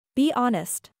Be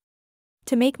honest.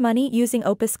 To make money using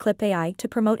Opus Clip AI to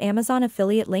promote Amazon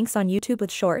affiliate links on YouTube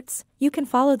with Shorts, you can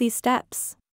follow these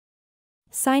steps.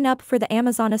 Sign up for the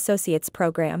Amazon Associates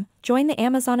program, join the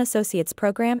Amazon Associates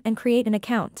program and create an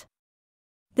account.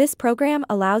 This program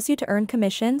allows you to earn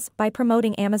commissions by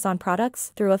promoting Amazon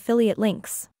products through affiliate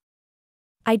links.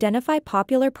 Identify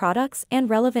popular products and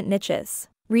relevant niches.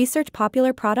 Research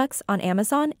popular products on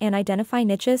Amazon and identify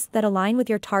niches that align with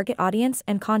your target audience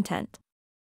and content.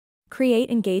 Create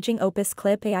engaging Opus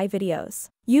Clip AI videos.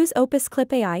 Use Opus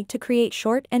Clip AI to create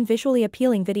short and visually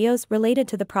appealing videos related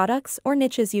to the products or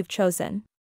niches you've chosen.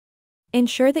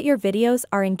 Ensure that your videos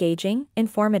are engaging,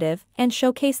 informative, and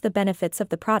showcase the benefits of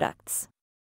the products.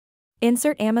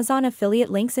 Insert Amazon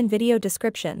affiliate links in video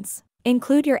descriptions.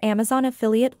 Include your Amazon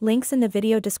affiliate links in the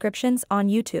video descriptions on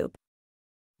YouTube.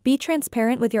 Be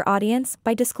transparent with your audience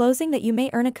by disclosing that you may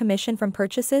earn a commission from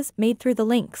purchases made through the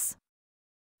links.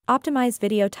 Optimize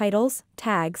video titles,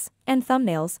 tags, and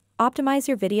thumbnails. Optimize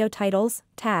your video titles,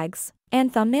 tags,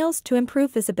 and thumbnails to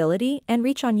improve visibility and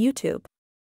reach on YouTube.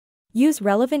 Use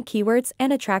relevant keywords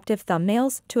and attractive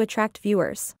thumbnails to attract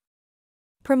viewers.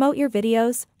 Promote your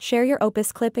videos, share your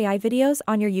Opus Clip AI videos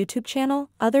on your YouTube channel,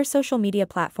 other social media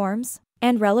platforms,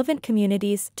 and relevant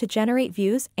communities to generate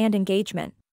views and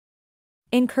engagement.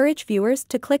 Encourage viewers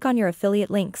to click on your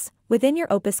affiliate links within your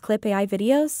Opus Clip AI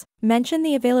videos. Mention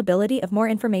the availability of more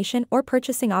information or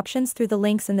purchasing options through the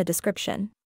links in the description.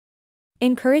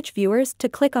 Encourage viewers to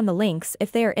click on the links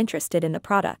if they are interested in the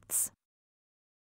products.